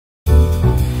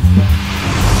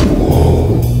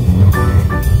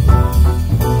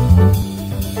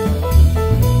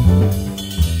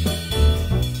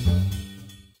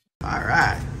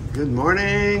Good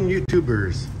morning,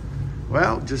 YouTubers.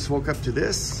 Well, just woke up to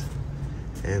this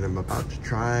and I'm about to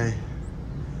try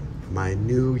my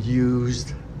new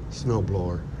used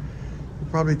snowblower. We're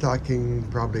probably talking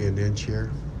an inch here,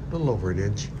 a little over an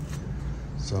inch.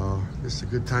 So this is a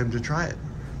good time to try it.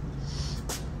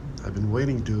 I've been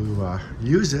waiting to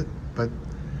use it, but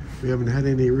we haven't had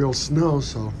any real snow,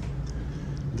 so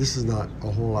this is not a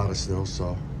whole lot of snow.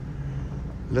 So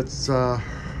let's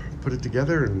put it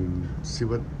together and see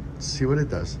what it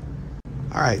does.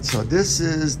 All right, so this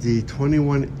is the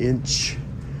 21-inch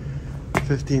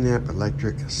 15 amp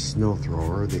electric snow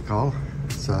thrower, they call.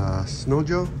 It's a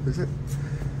Snojo, is it?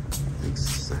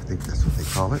 I think that's what they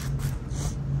call it.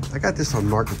 I got this on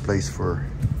Marketplace for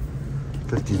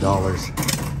 $50.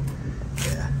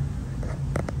 Yeah,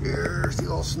 here's the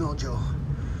old Snojo.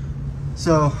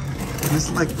 So this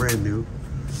is like brand new.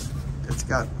 It's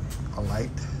got a light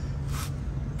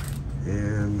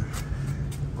and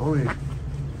only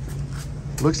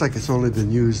looks like it's only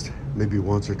been used maybe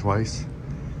once or twice.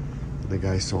 The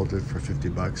guy sold it for 50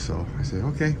 bucks, so I said,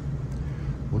 okay,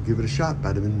 we'll give it a shot.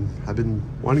 But I've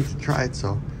been wanting to try it,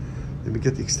 so let me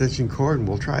get the extension cord and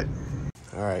we'll try it.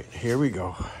 All right, here we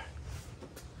go.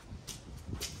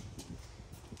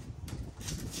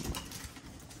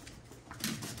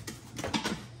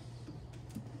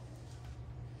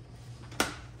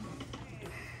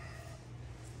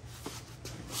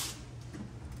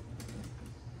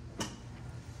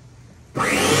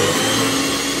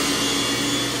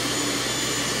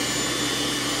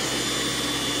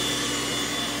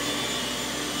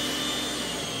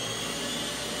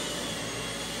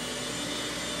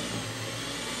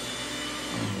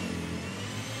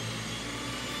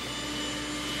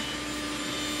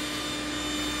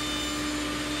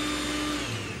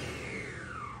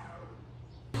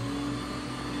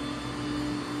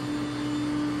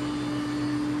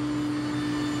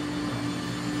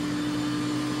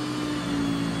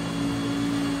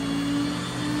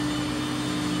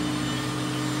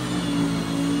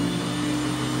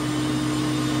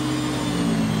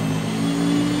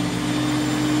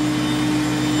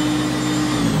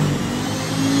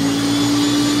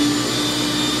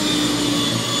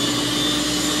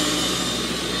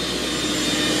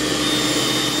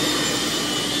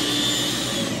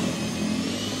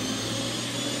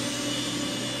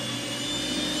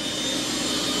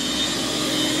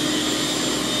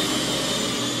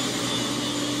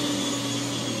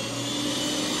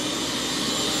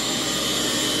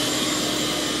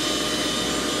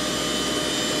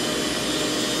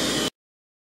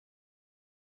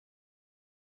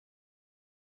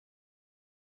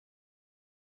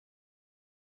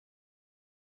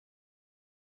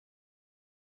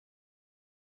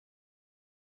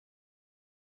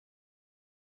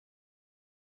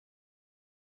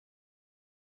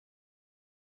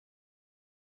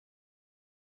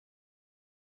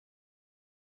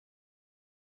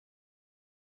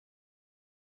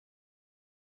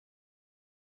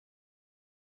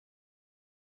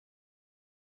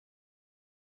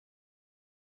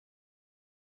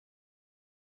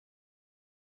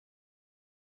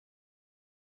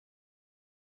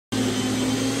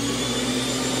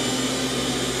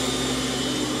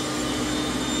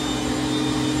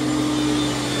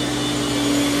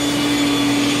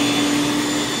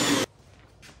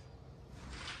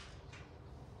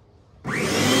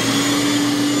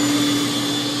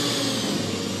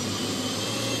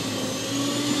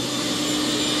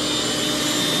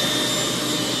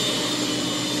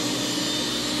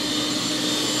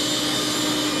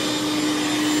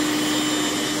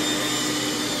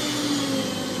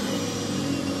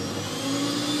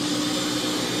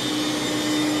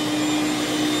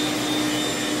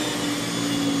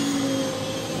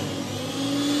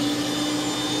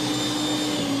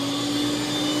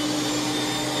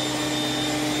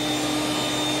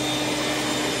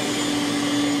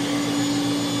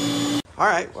 All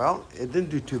right, well, it didn't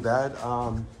do too bad.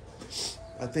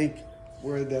 I think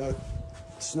where the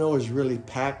snow is really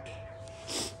packed,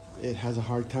 it has a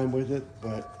hard time with it,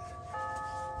 but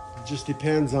it just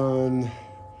depends on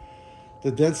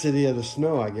the density of the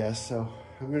snow, I guess. So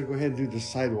I'm gonna go ahead and do the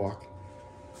sidewalk.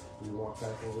 You walk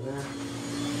back over there.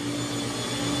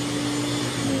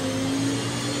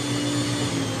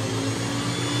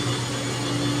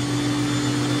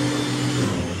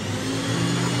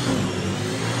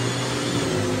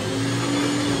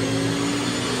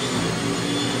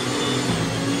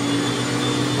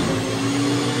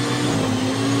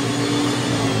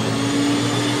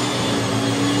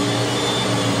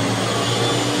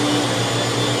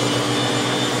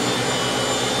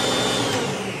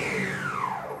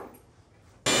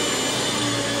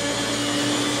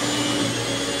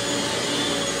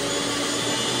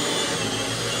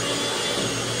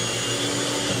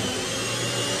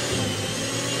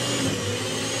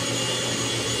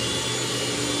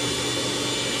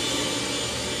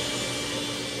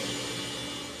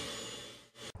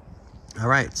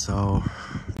 right, so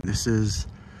this is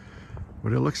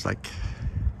what it looks like.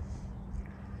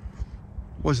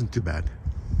 Wasn't too bad.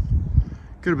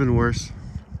 Could have been worse.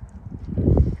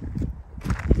 You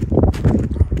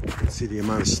can see the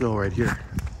amount of snow right here.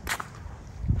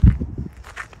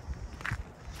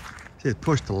 See, it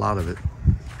pushed a lot of it.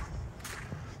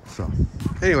 So,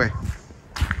 anyway.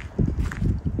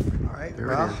 All right,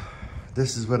 well,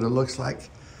 this is what it looks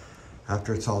like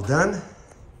after it's all done.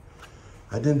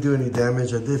 I didn't do any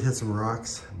damage. I did hit some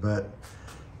rocks, but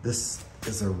this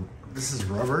is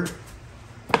rubber,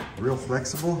 real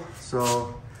flexible,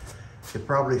 so it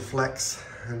probably flex,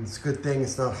 and it's a good thing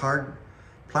it's not hard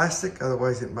plastic,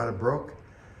 otherwise it might have broke.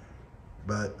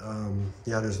 But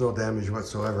yeah, there's no damage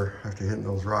whatsoever after hitting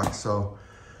those rocks. So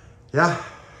yeah,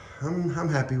 I'm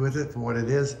happy with it for what it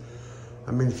is.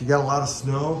 I mean, if you got a lot of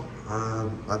snow,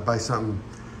 I'd buy something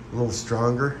a little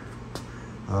stronger.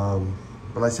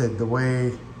 But like I said, the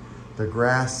way the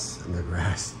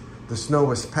snow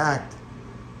was packed,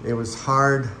 it was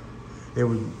hard. It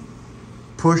would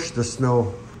push the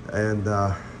snow. And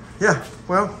yeah,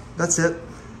 well, that's it.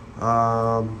 If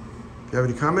you have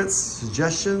any comments,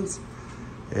 suggestions,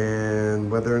 and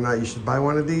whether or not you should buy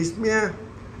one of these, yeah,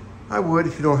 I would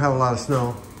if you don't have a lot of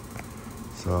snow.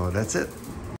 So that's it.